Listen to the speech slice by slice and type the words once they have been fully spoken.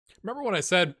Remember when I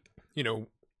said, you know,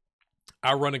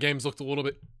 our run of games looked a little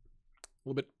bit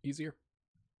easier?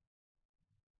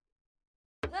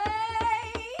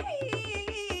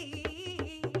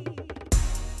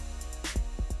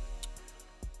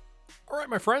 All right,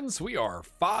 my friends, we are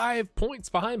 5 points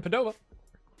behind Padova.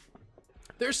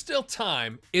 There's still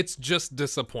time. It's just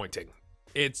disappointing.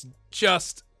 It's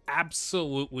just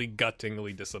absolutely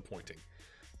guttingly disappointing.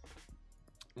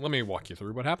 Let me walk you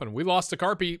through what happened. We lost to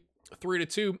Carpi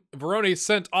 3-2. Veroni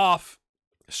sent off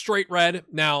straight red.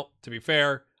 Now, to be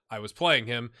fair, I was playing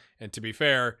him, and to be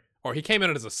fair, or he came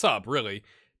in as a sub, really,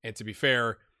 and to be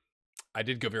fair, I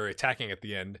did go very attacking at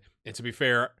the end, and to be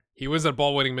fair, he was a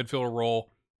ball-winning midfielder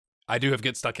role. I do have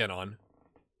get stuck in on,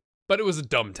 but it was a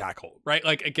dumb tackle, right?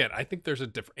 Like, again, I think there's a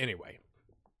different, anyway,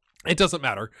 it doesn't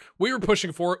matter. We were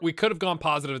pushing for it. We could have gone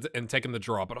positive and taken the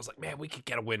draw, but I was like, man, we could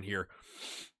get a win here.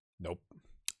 Nope.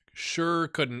 Sure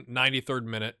couldn't. 93rd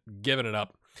minute, giving it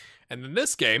up. And then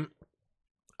this game,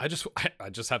 I just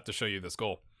have to show you this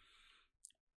goal.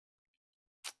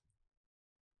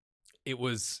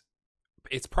 It's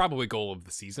probably goal of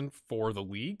the season for the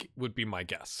league, would be my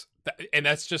guess. And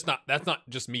that's not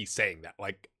just me saying that.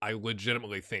 Like, I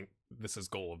legitimately think this is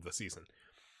goal of the season.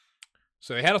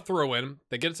 So they had a throw in.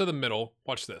 They get it to the middle.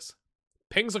 Watch this.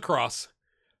 Pings across.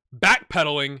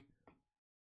 Backpedaling.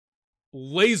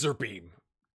 Laser beam.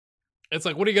 It's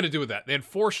like, what are you going to do with that? They had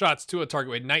 4 shots, 2 on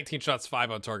target. We had 19 shots,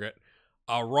 5 on target.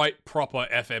 Right proper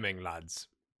FMing, lads.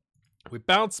 We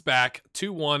bounced back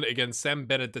 2-1 against Sam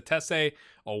Benedetese.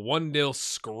 A 1-0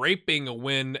 scraping a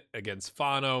win against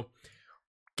Fano.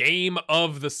 Game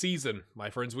of the season, my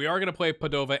friends. We are going to play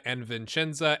Padova and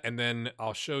Vicenza, and then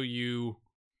I'll show you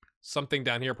something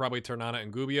down here, probably Ternana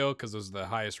and Gubbio, because those are the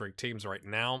highest ranked teams right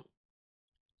now.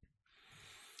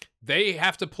 They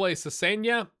have to play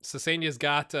Cesena. Cesena's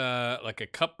got like a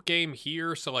cup game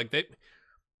here, so like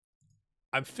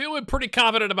I'm feeling pretty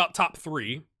confident about top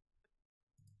 3.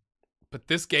 But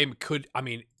this game could, I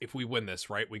mean, if we win this,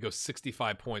 right, we go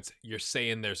 65 points. You're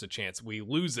saying there's a chance. We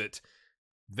lose it,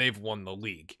 they've won the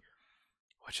league,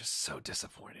 which is so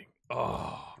disappointing.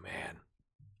 Oh, man.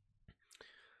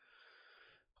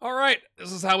 All right,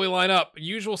 this is how we line up.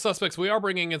 Usual suspects. We are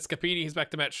bringing in Scapini. He's back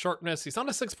to match sharpness. He's on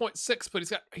a 6.6,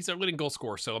 but he's our leading goal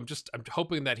scorer. So I'm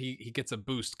hoping that he gets a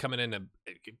boost coming in a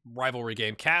rivalry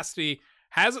game. Cassidy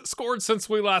hasn't scored since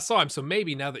we last saw him, so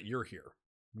maybe now that you're here,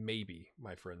 maybe,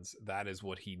 my friends, that is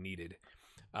what he needed.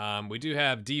 We do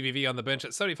have DVV on the bench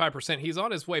at 75%. He's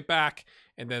on his way back.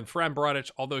 And then Fran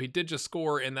Bradic, although he did just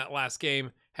score in that last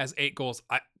game, has 8 goals.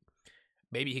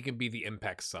 Maybe he can be the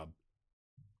impact sub.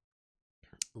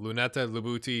 Lunetta,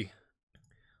 Lubuti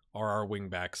are our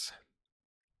wingbacks.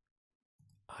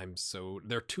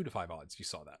 They're 2-5 odds. You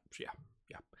saw that. Yeah.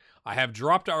 I have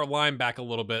dropped our line back a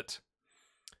little bit.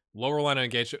 Lower line of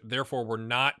engagement. Therefore, we're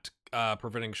not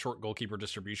preventing short goalkeeper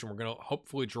distribution. We're going to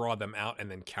hopefully draw them out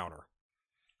and then counter.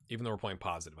 Even though we're playing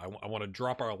positive. I want to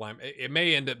drop our line. It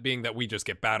may end up being that we just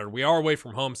get battered. We are away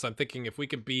from home, so I'm thinking if we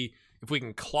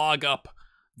can clog up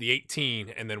the 18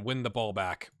 and then win the ball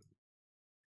back.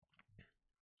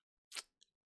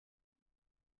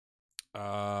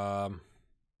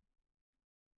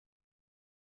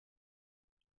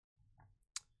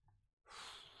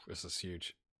 This is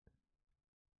huge.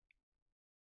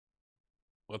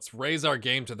 Let's raise our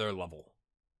game to their level.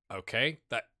 Okay,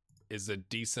 that is a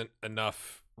decent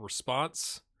enough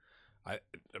response. I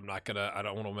don't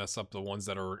want to mess up the ones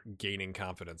that are gaining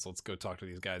confidence. Let's go talk to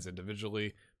these guys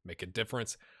individually, make a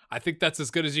difference. I think that's as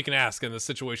good as you can ask in the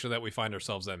situation that we find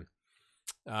ourselves in.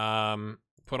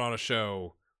 Put on a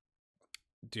show.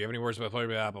 Do you have any words about player?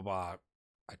 Blah, blah, blah.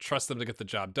 I trust them to get the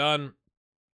job done.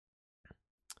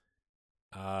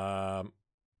 I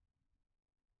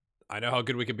know how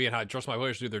good we can be and how I trust my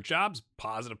players to do their jobs.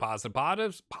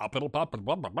 Positives.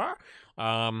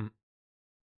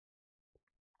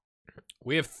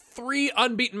 We have 3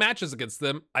 unbeaten matches against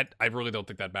them. I really don't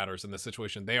think that matters in this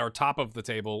situation. They are top of the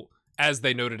table, as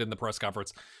they noted in the press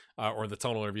conference, or the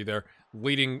tunnel interview there,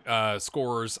 leading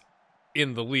scorers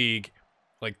in the league.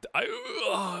 Like,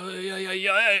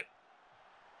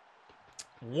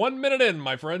 1 minute in,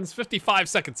 my friends. 55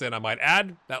 seconds in, I might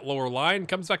add. That lower line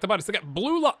comes back to bite us. They got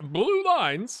blue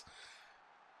lines.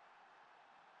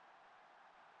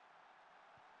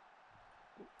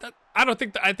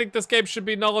 I think this game should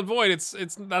be null and void.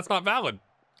 That's not valid.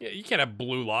 Yeah, you can't have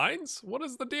blue lines. What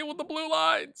is the deal with the blue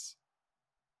lines?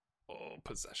 Oh,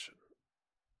 possession.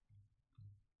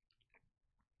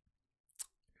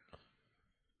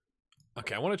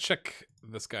 Okay, I want to check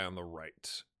this guy on the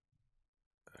right.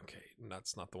 Okay,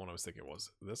 that's not the one I was thinking it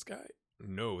was. This guy?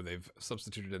 No, they've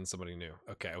substituted in somebody new.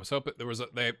 Okay, I was hoping there was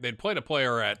they'd played a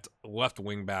player at left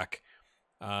wing back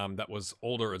that was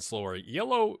older and slower.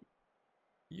 Yellow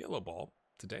ball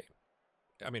today.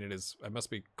 I mean, it must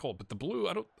be cold, but the blue,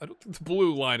 I don't think the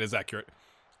blue line is accurate.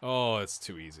 Oh, it's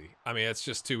too easy. I mean, it's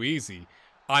just too easy.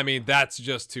 I mean, that's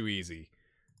just too easy.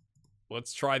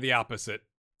 Let's try the opposite.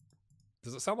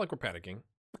 Does it sound like we're panicking?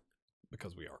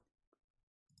 Because we are.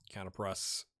 Counter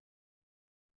press.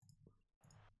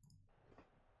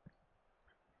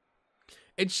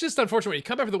 It's just unfortunate. You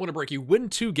come back from the winter break, you win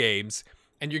 2 games,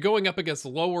 and you're going up against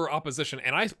lower opposition.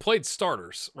 And I played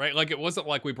starters, right? Like, it wasn't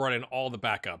like we brought in all the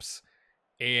backups.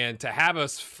 And to have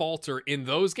us falter in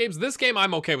those games, this game,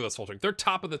 I'm okay with us faltering. They're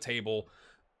top of the table,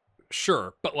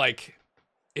 sure. But, like,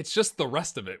 it's just the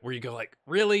rest of it where you go, like,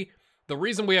 really? The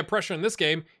reason we have pressure in this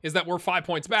game is that we're 5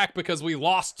 points back because we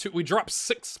dropped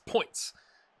 6 points.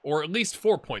 Or at least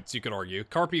 4 points, you could argue.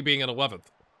 Carpi being in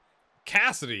 11th.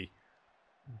 Cassidy,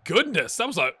 goodness, that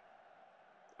was I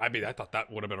mean, I thought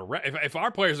that would have been a if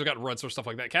our players have gotten runs or stuff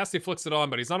like that. Cassidy flicks it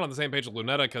on, but he's not on the same page with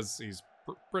Lunetta because he's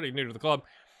pretty new to the club.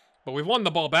 But we've won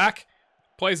the ball back.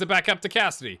 Plays it back up to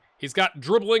Cassidy. He's got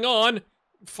dribbling on.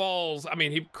 Falls. I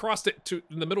mean, he crossed it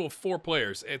in the middle of 4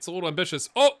 players. It's a little ambitious.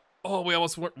 Oh, we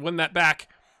almost win that back.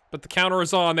 But the counter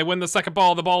is on. They win the second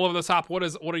ball. The ball over the top. What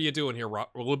are you doing here,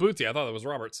 Labuti? I thought that was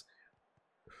Roberts.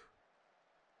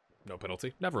 No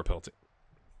penalty. Never a penalty.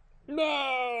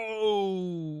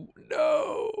 No.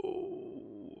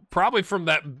 Probably from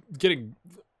that getting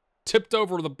tipped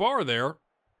over the bar there.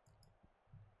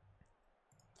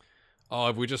 Oh,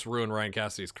 have we just ruined Ryan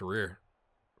Cassidy's career?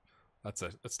 That's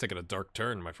taking a dark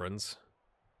turn, my friends.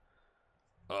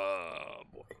 Oh,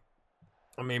 boy.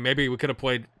 I mean, maybe we could have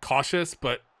played cautious,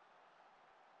 but...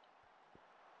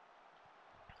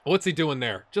 What's he doing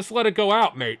there? Just let it go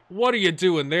out, mate. What are you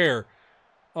doing there?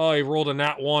 Oh, he rolled a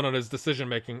nat 1 on his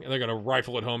decision-making, and they're going to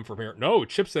rifle it home from here. No,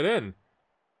 chips it in.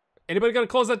 Anybody going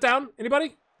to close that down?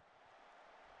 Anybody?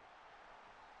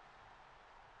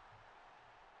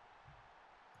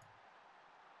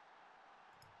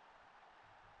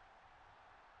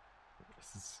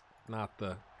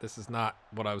 This is not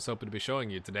what I was hoping to be showing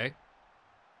you today.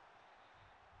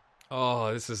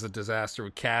 Oh, this is a disaster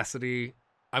with Cassidy.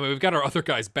 I mean, we've got our other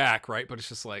guys back, right? But it's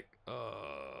just like,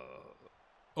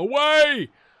 away!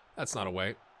 That's not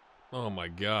away. Oh my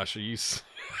gosh, are you...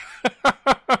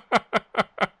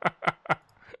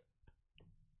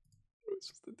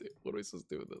 What are we supposed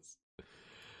to do with this?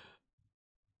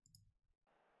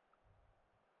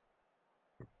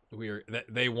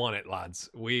 They want it, lads.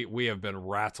 We have been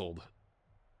rattled.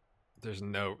 There's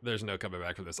no coming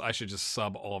back from this. I should just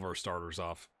sub all of our starters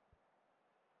off.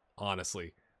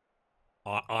 Honestly.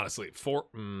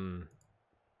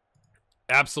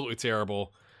 Absolutely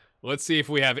terrible. Let's see if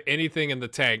we have anything in the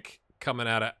tank coming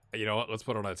out of... You know what? Let's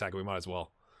put it on attack. We might as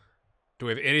well. Do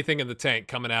we have anything in the tank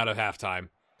coming out of halftime?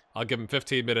 I'll give him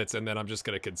 15 minutes, and then I'm just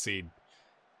going to concede.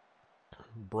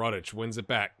 Brodich wins it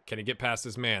back. Can he get past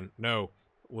his man? No.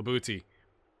 Labuti.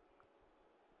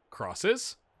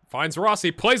 Crosses. Finds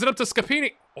Rossi. Plays it up to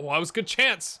Scapini. Oh, that was a good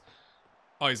chance.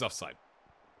 Oh, he's offside.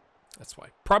 That's why.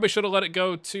 Probably should have let it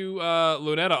go to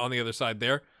Lunetta on the other side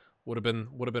there. Would have been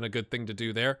a good thing to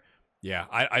do there. Yeah,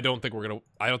 I don't think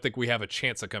we have a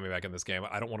chance of coming back in this game.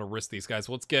 I don't want to risk these guys.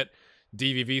 Let's get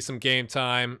DVV some game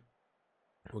time.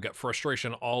 We got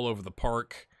frustration all over the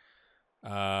park.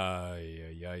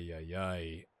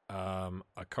 Accardi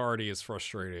is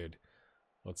frustrated.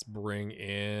 Let's bring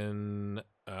in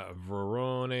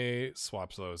Verone.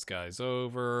 Swaps those guys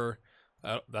over.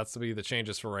 That's to be the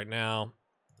changes for right now.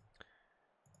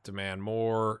 Demand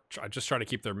more. I just try to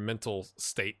keep their mental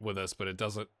state with us, but it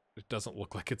doesn't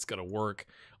look like it's gonna work.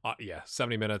 Yeah,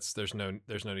 70 minutes. There's no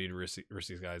need to risk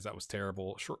these guys. That was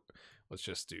terrible. Sure. Let's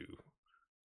just do.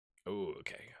 Oh,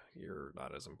 okay. You're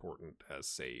not as important as,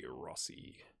 say,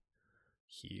 Rossi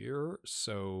here.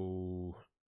 So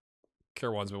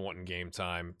Kerwan's been wanting game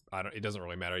time. It doesn't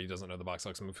really matter. He doesn't know the box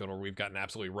box midfielder. We've gotten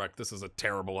absolutely wrecked. This is a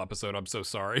terrible episode. I'm so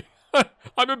sorry.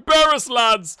 I'm embarrassed,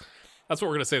 lads. That's what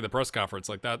we're gonna say at the press conference.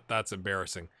 Like that's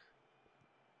embarrassing.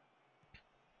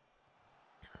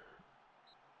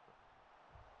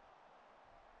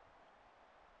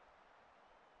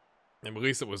 And at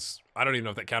least it was, I don't even know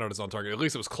if that counted as on target. At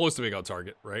least it was close to being on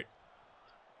target, right?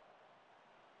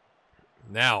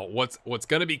 Now, what's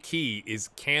going to be key is,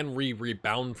 can we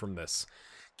rebound from this?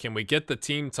 Can we get the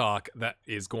team talk that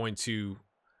is going to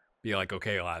be like,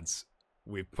 okay, lads,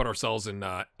 we've put ourselves in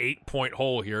an 8-point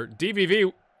hole here.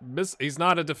 DVV, he's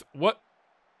not a what?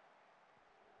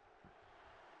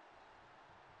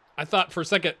 I thought for a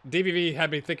second, DVV had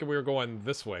me thinking we were going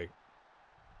this way.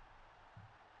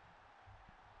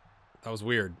 That was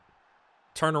weird.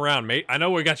 Turn around, mate. I know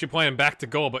we got you playing back to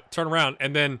goal, but turn around.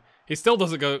 And then he still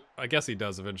doesn't go. I guess he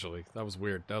does eventually. That was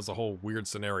weird. That was a whole weird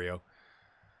scenario.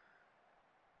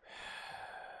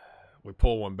 We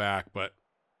pull one back, but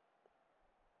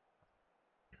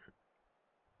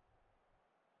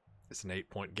it's an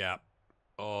 8-point gap.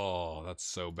 Oh, that's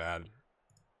so bad.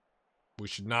 We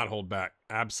should not hold back.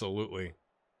 Absolutely.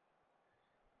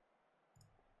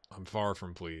 I'm far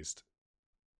from pleased.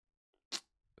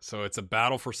 So it's a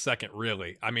battle for second,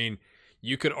 really. I mean,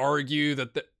 you could argue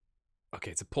that the...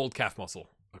 Okay, it's a pulled calf muscle.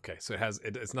 Okay, so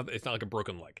it's not like a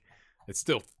broken leg. It's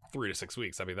still 3 to 6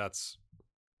 weeks. I mean, that's...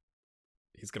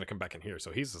 He's going to come back in here,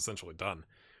 so he's essentially done.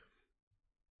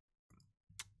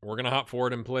 We're going to hop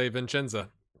forward and play Vincenza.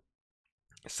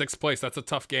 6th place, that's a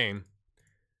tough game.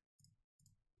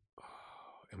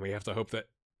 And we have to hope that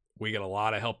we get a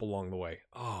lot of help along the way.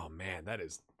 Oh, man, that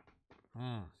is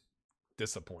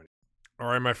disappointing. All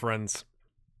right, my friends.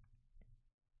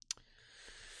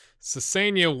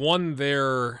 Cesena won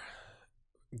their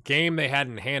game they had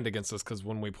in hand against us because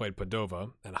when we played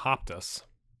Padova and hopped us.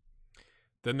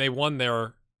 Then they won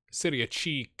their Serie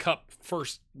C Cup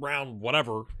first round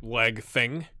whatever leg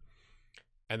thing.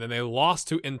 And then they lost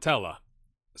to Entella.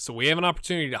 So we have an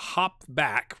opportunity to hop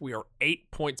back. We are 8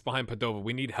 points behind Padova.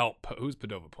 We need help. Who's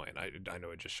Padova playing? I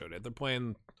know I just showed it. They're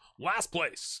playing last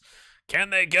place. Can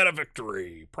they get a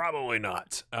victory? Probably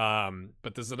not.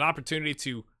 But there's an opportunity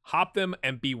to hop them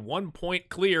and be 1 point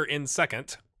clear in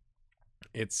second.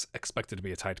 It's expected to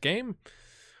be a tight game.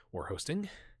 We're hosting.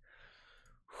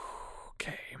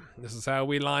 Okay, this is how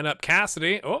we line up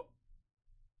Cassidy. Oh,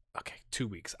 okay, 2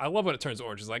 weeks. I love when it turns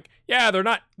orange. It's like, yeah, they're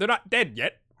not dead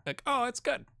yet. Like, oh, it's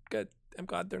good. I'm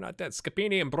glad they're not dead.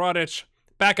 Scapini and Brodic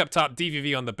back up top.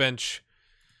 DVV on the bench.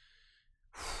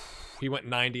 He went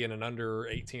 90 in an under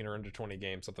 18 or under 20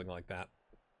 game, something like that.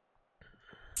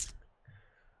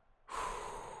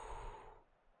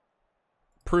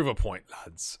 Prove a point,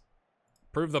 lads.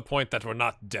 Prove the point that we're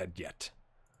not dead yet.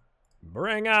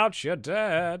 Bring out your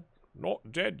dead.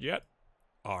 Not dead yet.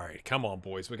 All right, come on,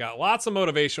 boys. We got lots of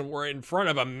motivation. We're in front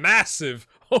of a massive...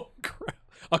 Oh, crap.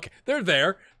 Okay, they're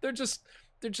there. They're just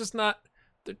not...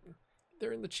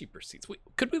 They're in the cheaper seats.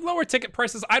 Could we lower ticket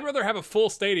prices? I'd rather have a full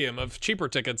stadium of cheaper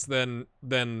tickets than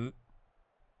a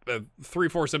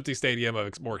 3/4 empty stadium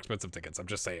of more expensive tickets. I'm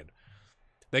just saying.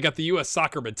 They got the U.S.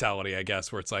 soccer mentality, I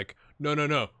guess, where it's like,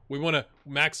 no. We want to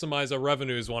maximize our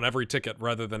revenues on every ticket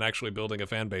rather than actually building a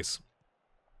fan base.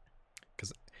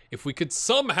 Because if we could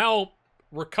somehow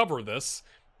recover this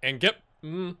and get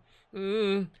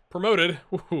promoted,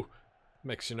 woohoo,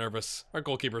 makes you nervous. Our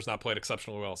goalkeeper's not played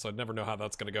exceptionally well, so I'd never know how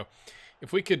that's going to go.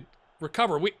 If we could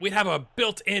recover, we'd have a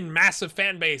built-in massive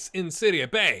fan base in Serie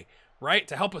B, right?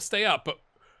 To help us stay up. But,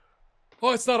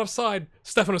 oh, it's not offside.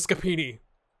 Stefano Scapini.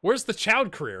 Where's the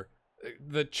Choud career?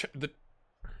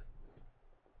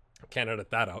 Can't edit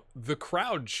that out. The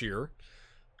crowd cheer.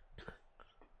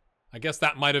 I guess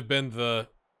that might have been the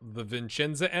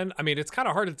Vincenza end. I mean, it's kind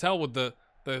of hard to tell with the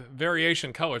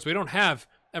variation colors. We don't have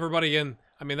everybody in...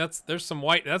 I mean, there's some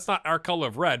white. That's not our color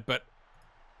of red, but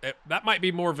that might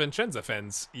be more Vincenza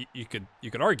fans. You could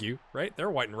argue, right? They're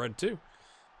white and red too.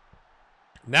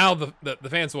 Now the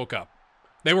fans woke up.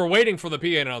 They were waiting for the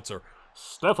PA announcer.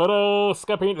 Stefano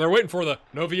Scapini. They're waiting for the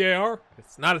no VAR.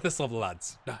 It's not at this level,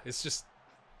 lads. No, it's just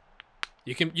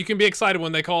you can be excited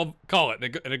when they call it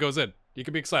and it goes in. You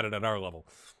can be excited at our level.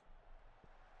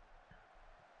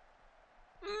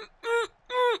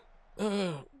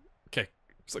 Okay.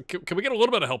 So can we get a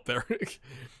little bit of help there?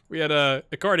 We had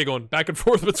Icardi going back and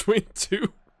forth between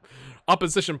two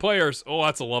opposition players. Oh,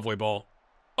 that's a lovely ball.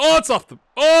 Oh, it's off the...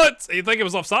 Oh, you think it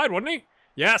was offside, wasn't he?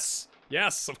 Yes.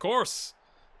 Yes, of course.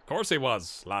 Of course he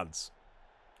was, lads.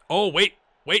 Oh, wait.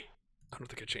 I don't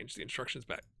think I changed the instructions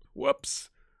back. Whoops.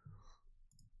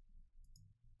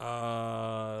 I'm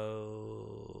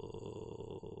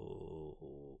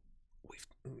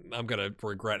gonna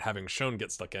regret having Schoen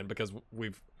get stuck in because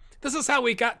this is how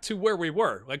we got to where we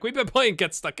were. Like, we've been playing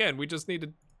get stuck in. We just need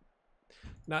to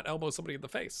not elbow somebody in the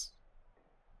face.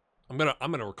 I'm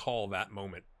gonna recall that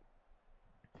moment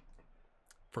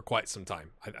for quite some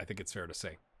time. I think it's fair to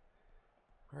say.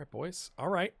 All right, boys. All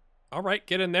right.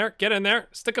 Get in there.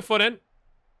 Stick a foot in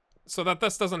so that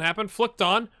this doesn't happen. Flicked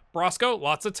on. Brosco,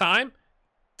 lots of time.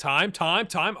 Time.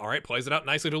 All right, plays it out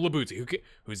nicely to Labuti.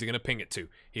 Who's he going to ping it to?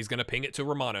 He's going to ping it to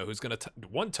Romano, who's going to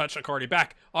one touch Icardi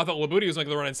back. I thought Labuti was going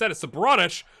to run instead. It's to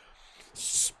Brodic.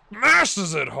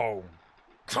 Smashes it home.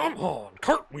 Come on,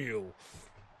 cartwheel.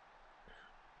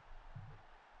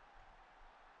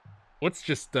 Let's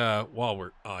just, while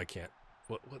we're... Oh, I can't.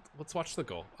 Let's watch the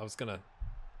goal. I was going to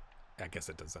I guess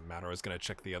it doesn't matter. I was going to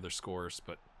check the other scores,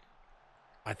 but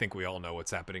I think we all know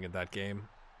what's happening in that game.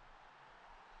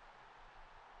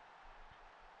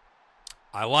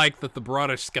 I like that the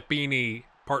Bradish-Scapini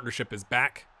partnership is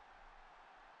back.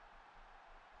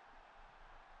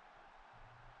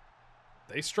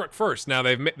 They struck first. Now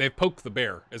they've poked the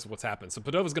bear is what's happened. So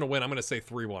Padova's going to win. I'm going to say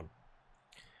 3-1.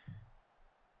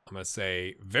 I'm going to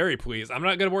say very pleased. I'm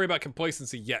not going to worry about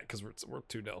complacency yet because we're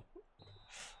 2-0.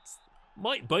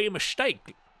 Might be a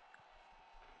mistake.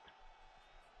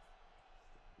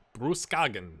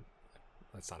 Bruskagen.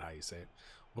 That's not how you say it.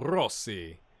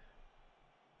 Rossi.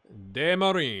 De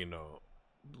Marino.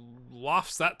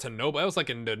 Lofts that to nobody. That was like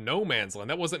into no man's land.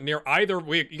 That wasn't near either.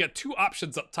 You got 2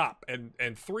 options up top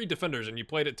and 3 defenders, and you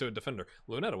played it to a defender.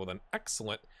 Lunetta with an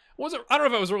excellent. I don't know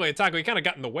if it was really a tackle. He kind of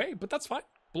got in the way, but that's fine.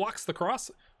 Blocks the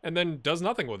cross and then does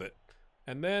nothing with it.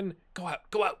 And then go out.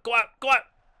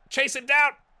 Chase it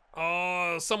down.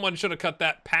 Oh, someone should have cut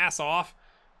that pass off.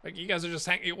 Like, you guys are just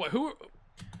hanging. Who?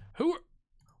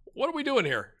 What are we doing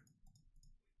here?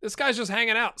 This guy's just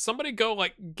hanging out. Somebody go,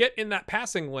 like, get in that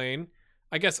passing lane.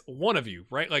 I guess one of you,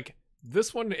 right? Like,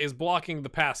 this one is blocking the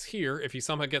pass here. If he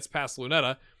somehow gets past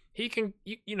Lunetta, he can,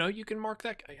 you know, you can mark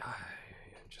that guy.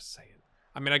 I'm just saying.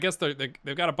 I mean, I guess they've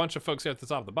got a bunch of folks here at the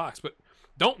top of the box, but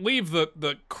don't leave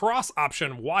the cross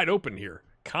option wide open here.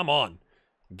 Come on.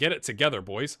 Get it together,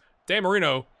 boys. Dan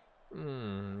Marino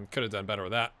could have done better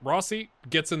with that. Rossi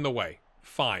gets in the way.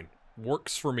 Fine.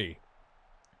 Works for me.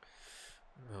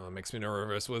 Makes me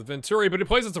nervous with Venturi, but he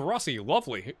plays it to Rossi.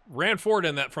 Lovely. He ran forward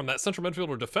in that from that central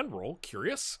midfielder defend role.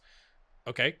 Curious.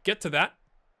 Okay, get to that.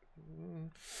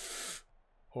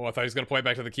 Oh, I thought he was going to play it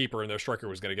back to the keeper and their striker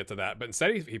was going to get to that. But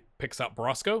instead, he picks out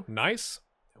Brosco. Nice.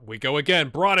 We go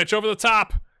again. Brodic over the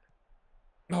top.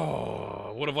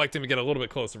 Oh, would have liked him to get a little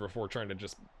bit closer before trying to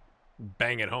just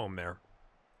bang it home there.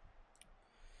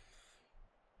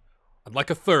 I'd like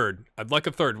a third.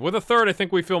 With a third, I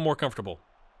think we feel more comfortable.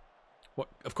 What?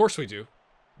 Of course we do.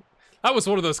 That was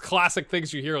one of those classic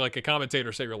things you hear like a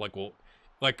commentator say. You're like, well,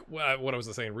 like what I was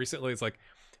saying recently. It's like,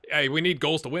 hey, we need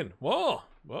goals to win. Well,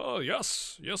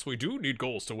 yes, we do need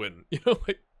goals to win. You know,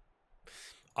 like,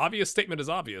 obvious statement is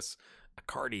obvious.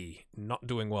 Accardi not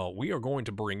doing well. We are going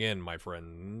to bring in, my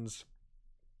friends.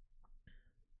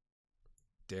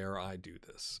 Dare I do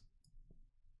this?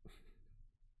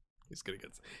 He's gonna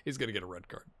get a red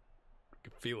card. I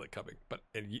can feel it coming, but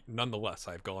nonetheless,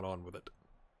 I've gone on with it.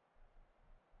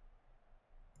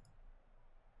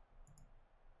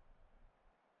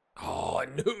 Oh, I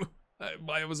knew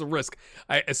it was a risk.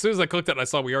 As soon as I clicked it, I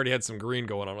saw we already had some green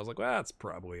going on. I was like, well, that's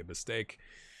probably a mistake.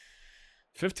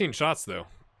 15 shots, though.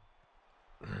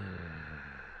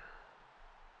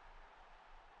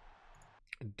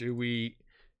 Do we,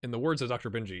 in the words of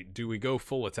Dr. Benji, do we go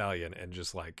full Italian and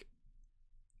just like,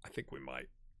 I think we might.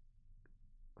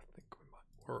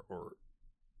 Or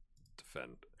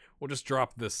defend. We'll just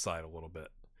drop this side a little bit.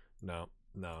 No,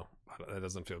 that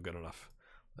doesn't feel good enough.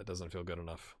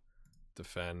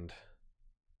 Defend.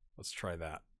 Let's try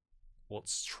that.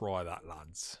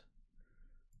 Lads.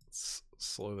 Let's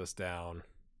slow this down.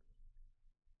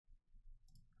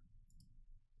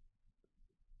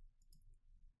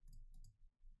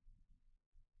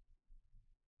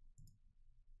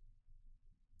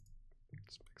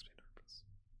 This makes me nervous.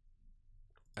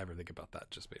 Everything about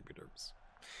that just made me nervous.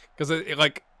 Because,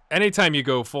 like, anytime you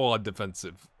go full on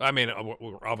defensive, I mean,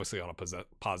 we're obviously on a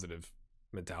positive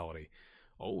mentality.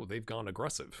 Oh, they've gone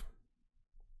aggressive.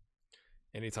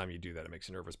 Anytime you do that, it makes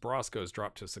you nervous. Brosco's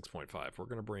dropped to 6.5. We're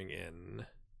going to bring in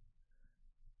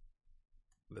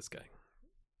this guy.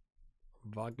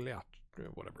 Vagliat,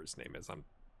 whatever his name is.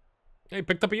 He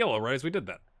picked up a yellow right as we did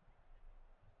that.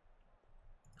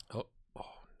 Oh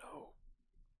no.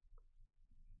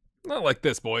 Not like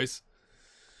this, boys.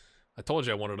 I told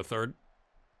you I wanted a third.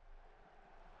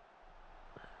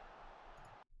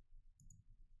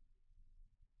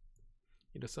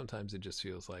 You know, sometimes it just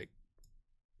feels like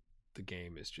the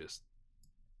game is just,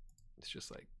 it's just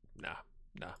like, nah,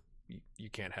 you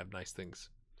can't have nice things.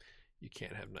 You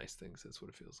can't have nice things. That's what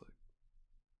it feels like.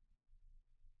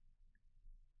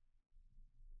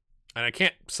 And I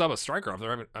can't sub a striker off.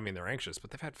 They're anxious,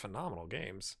 but they've had phenomenal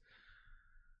games.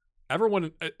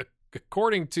 Everyone,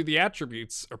 according to the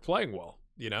attributes, are playing well,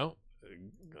 you know?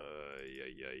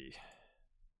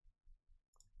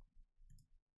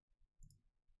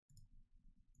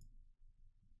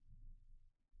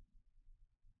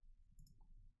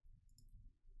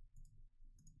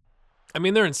 I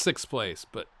mean, they're in 6th place,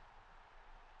 but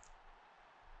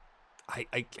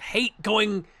I hate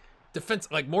going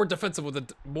like more defensive with an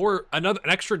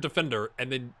extra defender,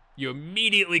 and then you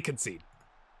immediately concede.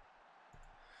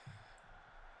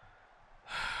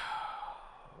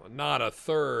 not a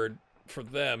third for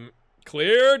them.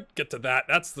 Cleared. Get to that.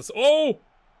 That's the... Oh!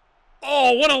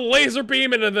 Oh, what a laser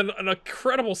beam and then an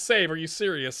incredible save. Are you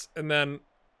serious? And then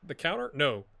the counter?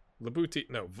 No. Labuti...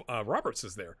 No. Roberts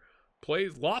is there.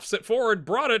 Plays... Lofts it forward.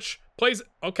 Brodic plays...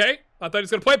 Okay. I thought he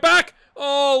was going to play it back.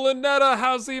 Oh, Linetta.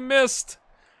 How's he missed?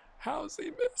 How's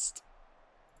he missed?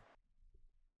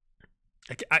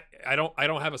 I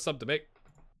don't have a sub to make.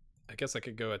 I guess I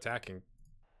could go attacking.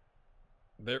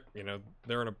 They're in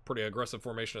a pretty aggressive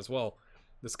formation as well.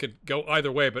 This could go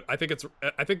either way, but I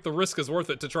think the risk is worth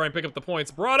it to try and pick up the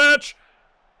points. Brodic!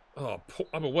 Oh,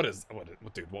 I mean,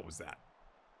 dude, what was that?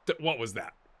 What was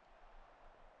that?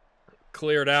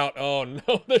 Cleared out. Oh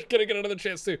no, they're gonna get another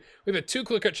chance too. We've had 2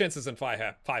 clear-cut chances and 5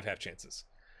 half chances.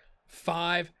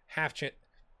 5 half chance.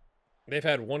 They've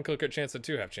had 1 clear-cut chance and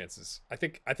 2 half chances. I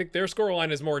think their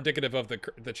scoreline is more indicative of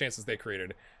the chances they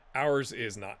created. Ours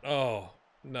is not. Oh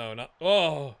no, not.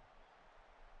 Oh.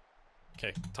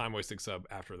 Okay, time wasting sub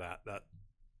after that.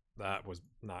 That was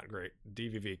not great.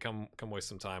 DVV, come waste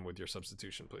some time with your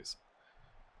substitution, please.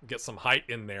 Get some height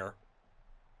in there.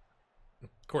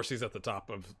 Of course, he's at the top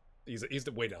of. He's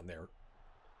way down there.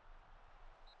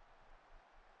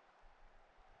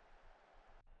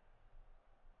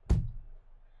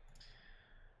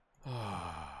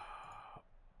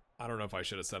 I don't know if I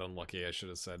should have said unlucky. I should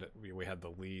have said we had the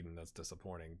lead, and that's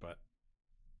disappointing. But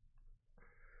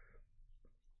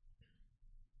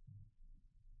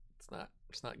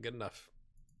it's not good enough.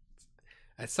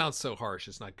 It sounds so harsh.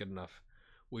 It's not good enough.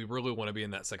 We really want to be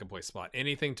in that second place spot.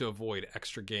 Anything to avoid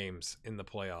extra games in the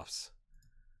playoffs.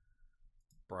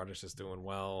 Brodish is doing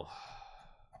well.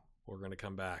 We're going to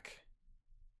come back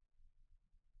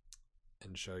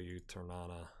and show you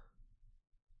Ternana.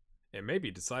 It may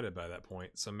be decided by that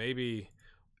point. So maybe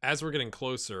as we're getting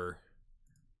closer...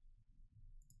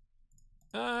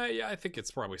 yeah, I think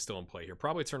it's probably still in play here.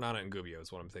 Probably Ternana and Gubbio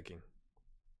is what I'm thinking.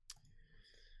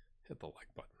 Hit the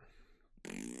like button.